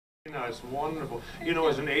No, it's wonderful. You know,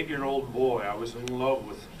 as an 8-year-old boy, I was in love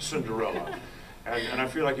with Cinderella. And I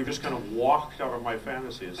feel like you just kind of walked out of my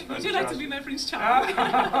fantasy. It's Would you like to be my Prince Charming?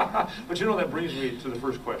 But you know, that brings me to the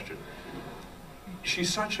first question.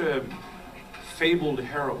 She's such a fabled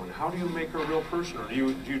heroine. How do you make her a real person? Or do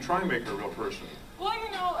you try and make her a real person? Well,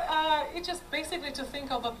 you know, it's just basically to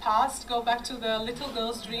think of a past, go back to the little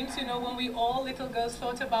girl's dreams, you know, when we all little girls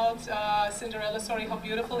thought about Cinderella story, how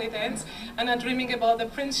beautiful it ends, and are dreaming about the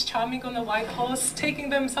Prince Charming on the white horse,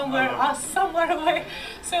 taking them somewhere, somewhere away.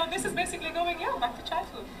 So this is basically going, yeah, back to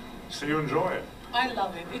childhood. So you enjoy it? I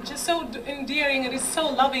love it. It's just so endearing, and it's so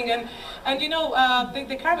loving, and you know,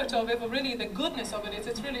 the character of it, or really the goodness of it,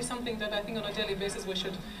 it's really something that I think on a daily basis we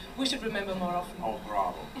should remember more often. Oh,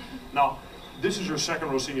 bravo. Now, this is your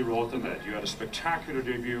second Rossini role at the Met. You had a spectacular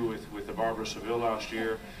debut with the Barber of Seville last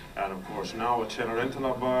year, and of course now at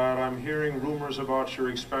Cenerentola, but I'm hearing rumors about your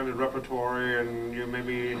expanded repertoire and you may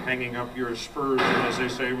be hanging up your spurs, as they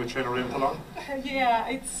say, with Cenerentola. Yeah,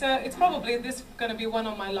 it's probably this going to be one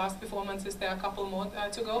of my last performances. There are a couple more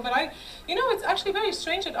to go, but you know, it's actually very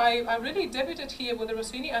strange that I really debuted here with the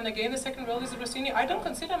Rossini, and again the second role is the Rossini. I don't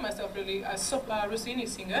consider myself really a Rossini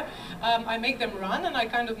singer. I make them run, and I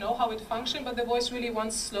kind of know how it functions, but the voice really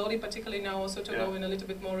wants slowly, particularly now, also to go in a little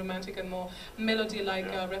bit more romantic and more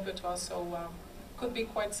melody-like repertoire, so could be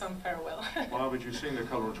quite some farewell. Well, but you sing the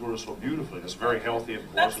coloratura so beautifully. It's very healthy, of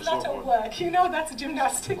course, that's and so forth. That's not work, you know, that's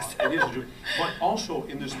gymnastics. It is, but also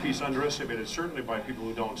in this piece, underestimated certainly by people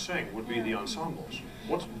who don't sing, would be the ensembles.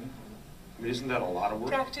 I mean, isn't that a lot of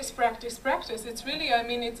work? Practice, practice, practice. It's really, I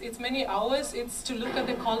mean, it's many hours. It's to look at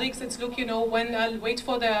the colleagues. It's look, you know, when I'll wait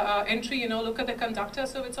for the entry, you know, look at the conductor.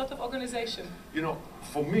 So it's sort of organization. You know,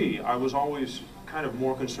 for me, I was always kind of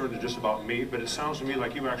more concerned just about me, but it sounds to me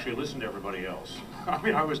like you actually listen to everybody else. I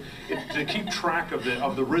mean, to keep track of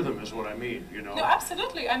the rhythm is what I mean, you know? No,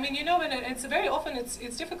 absolutely. I mean, you know, and it's very often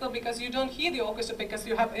it's difficult because you don't hear the orchestra because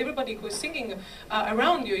you have everybody who's singing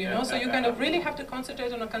around you, you know, so you kind of really have to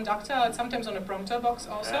concentrate on a conductor, sometimes on a prompter box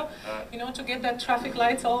also, you know, to get that traffic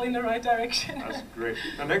lights all in the right direction. That's great.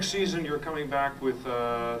 Now, next season you're coming back with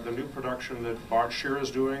the new production that Bart Scheer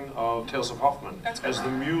is doing of Tales of Hoffmann as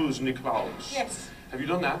the Muse Niklaus. Yes. Have you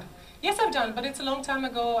done that? Yes, I've done, but it's a long time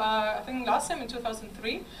ago. I think last time in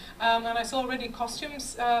 2003, and I saw already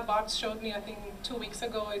costumes. Bart showed me, I think, 2 weeks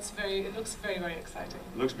ago. It looks very, very exciting.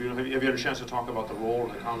 It looks beautiful. Have you had a chance to talk about the role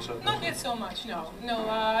and the concept? Not yet so much, no.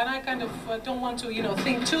 And I kind of don't want to, you know,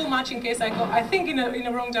 think too much in case I think in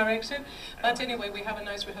a wrong direction. But anyway, we have a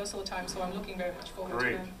nice rehearsal time, so I'm looking very much forward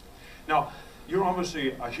to that. Now, you're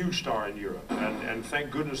obviously a huge star in Europe, and thank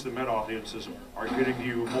goodness the Met audiences are getting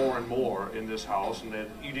you more and more in this house, and they're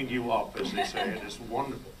eating you up, as they say, and it's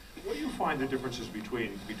wonderful. What do you find the differences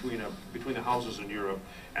between the houses in Europe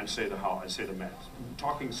and say the Met?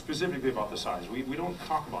 Talking specifically about the size, we don't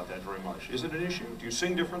talk about that very much. Is it an issue? Do you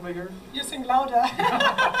sing differently here? You sing louder.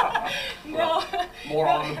 No. More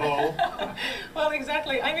on the bow. Well,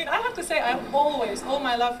 exactly. I mean, I have to say, I've always, all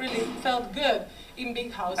my life, really felt good in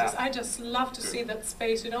big houses. I just love to see that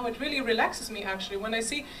space, you know, it really relaxes me actually. When I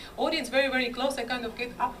see audience very, very close, I kind of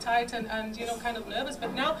get uptight and you know, kind of nervous,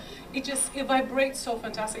 but now it vibrates so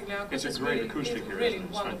fantastic now. It's a great acoustic here, really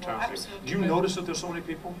it's wonderful. fantastic. Absolutely. Do you notice that there's so many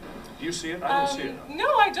people? Do you see it? I don't see it.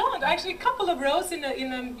 No, I don't. Actually, a couple of rows in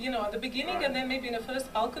you know, at the beginning, and then maybe in the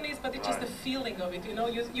first balconies, but it's just the feeling of it, you know,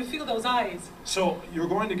 you feel those eyes. So, you're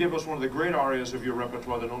going to give us one of the great arias of your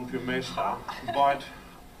repertoire, the Non più mesta, but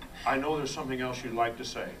I know there's something else you'd like to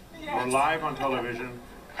say. Yes. We're live on television.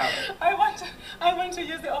 I want to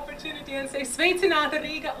use the opportunity and say sveicināti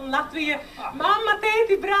Rīga un Latvija. Mamma,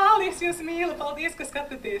 tēti, brālis, jūs mīlu, paldies, ka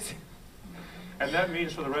skatāties. And that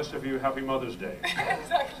means for the rest of you, Happy Mother's Day.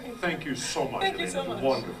 Exactly. Thank you so much. Thank you so much.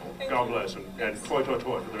 Wonderful. God bless, and toi toi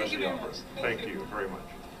toi for the rest of the Thank you very opera. much. Thank you very much.